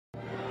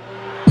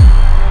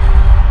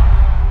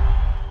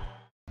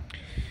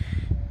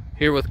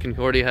Here with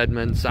Concordia head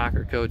men's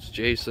soccer coach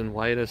Jason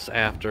Weides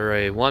after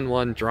a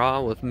 1-1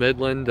 draw with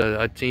Midland,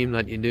 a team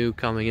that you knew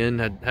coming in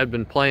had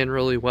been playing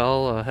really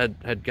well,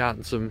 had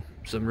gotten some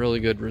really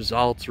good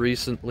results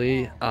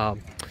recently,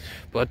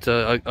 but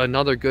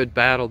another good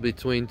battle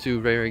between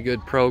two very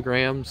good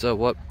programs.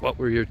 What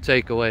were your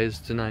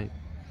takeaways tonight?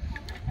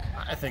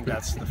 I think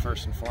that's the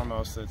first and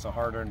foremost. It's a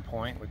hard-earned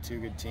point with two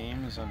good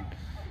teams, and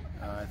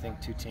I think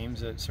two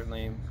teams that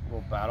certainly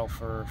will battle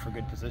for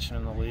good position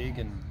in the league.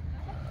 And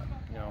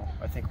you know,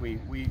 I think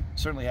we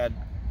certainly had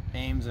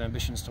aims and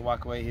ambitions to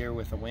walk away here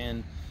with a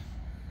win,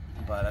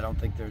 but I don't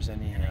think there's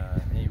any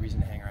reason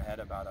to hang our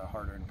head about a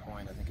hard-earned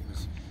point. I think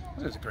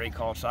it was a great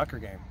college soccer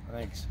game. I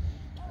think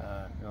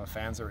you know, the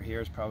fans that were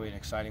here is probably an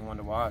exciting one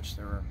to watch.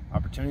 There were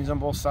opportunities on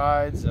both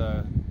sides,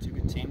 two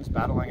good teams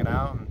battling it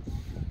out, and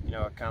you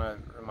know, it kind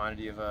of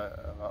reminded you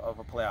of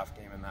a playoff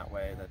game in that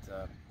way.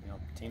 That you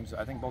know,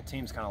 I think both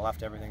teams kind of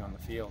left everything on the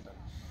field. And,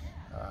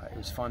 it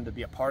was fun to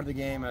be a part of the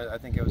game. I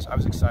think I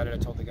was excited. I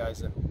told the guys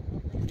that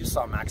we just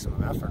saw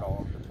maximum effort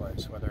all over the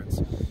place, whether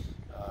it's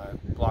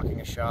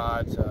blocking a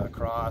shot,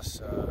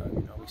 cross.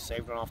 You know, we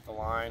saved one off the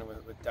line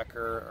with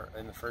Decker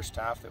in the first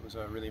half. That was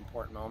a really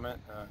important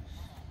moment.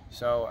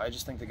 So I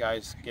just think the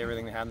guys gave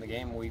everything they had in the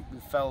game. We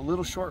fell a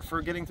little short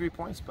for getting 3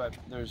 points, but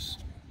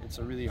it's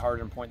a really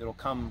hard-earned point that'll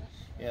come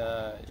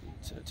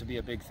to be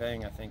a big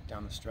thing, I think,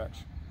 down the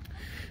stretch.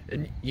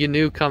 And you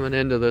knew coming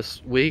into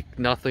this week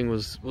nothing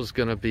was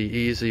going to be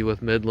easy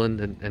with Midland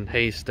and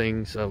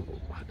Hastings.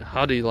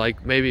 How do you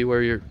like maybe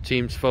where your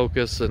team's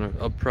focus and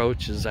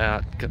approach is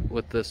at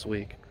with this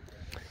week?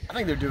 I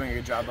think they're doing a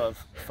good job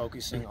of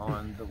focusing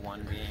on the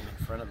one game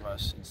in front of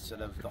us instead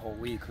of the whole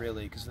week,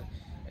 really. Because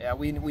yeah,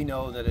 we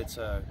know that it's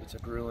a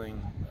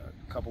grueling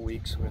couple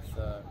weeks with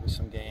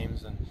some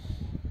games,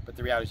 but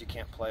the reality is you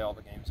can't play all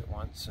the games at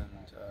once. And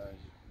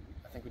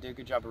I think we did a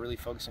good job of really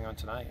focusing on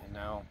tonight, and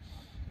now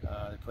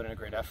they put in a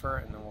great effort,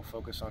 and then we'll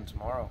focus on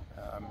tomorrow.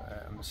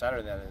 On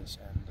Saturday, that is,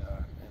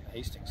 and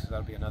Hastings, because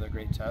that'll be another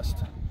great test.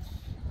 And,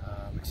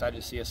 I'm excited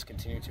to see us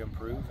continue to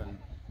improve and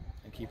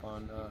keep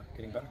on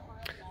getting better.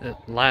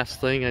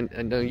 Last thing,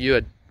 I know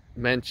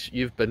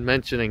you've been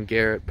mentioning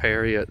Garrett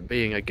Perry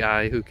being a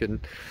guy who can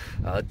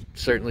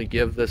certainly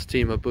give this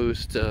team a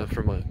boost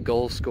from a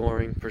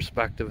goal-scoring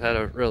perspective. Had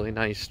a really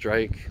nice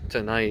strike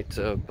tonight,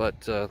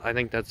 but I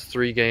think that's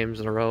 3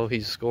 games in a row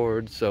he's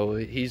scored, so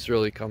he's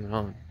really coming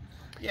on.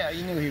 Yeah,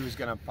 you knew he was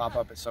going to pop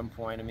up at some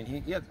point. I mean,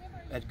 he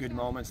had good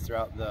moments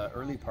throughout the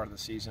early part of the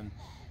season.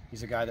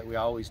 He's a guy that we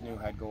always knew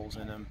had goals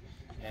in him,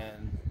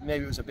 and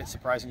maybe it was a bit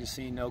surprising to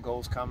see no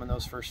goals come in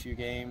those first few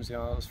games, you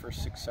know, those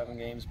first 6-7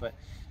 games, but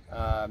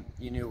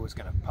you knew it was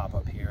going to pop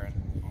up here,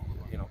 and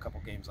you know, a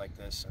couple games like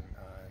this, and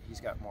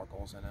he's got more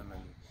goals in him,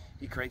 and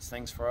he creates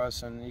things for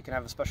us, and he can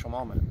have a special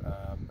moment.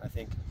 I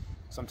think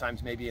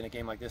sometimes maybe in a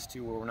game like this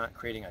too, where we're not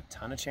creating a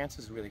ton of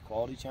chances, really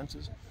quality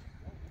chances,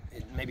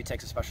 it maybe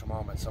takes a special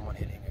moment, someone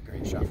hitting a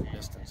great shot from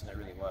distance, and it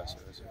really was.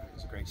 It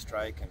was a great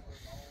strike, and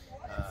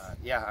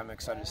yeah, I'm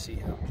excited to see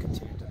him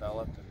continue to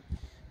develop. And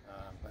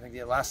I think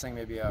the last thing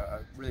maybe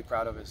I'm really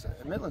proud of is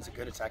that Midland's a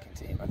good attacking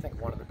team. I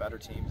think one of the better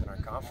teams in our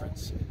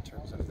conference in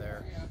terms of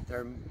their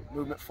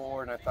movement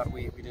forward, and I thought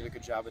we did a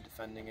good job of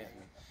defending it.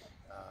 And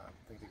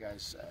I think the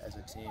guys as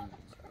a team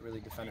really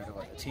defended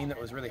a team that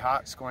was really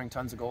hot, scoring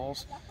tons of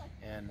goals,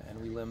 and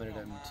we limited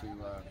them to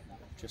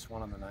just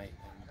one on the night.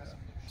 And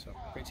so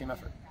great team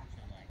effort.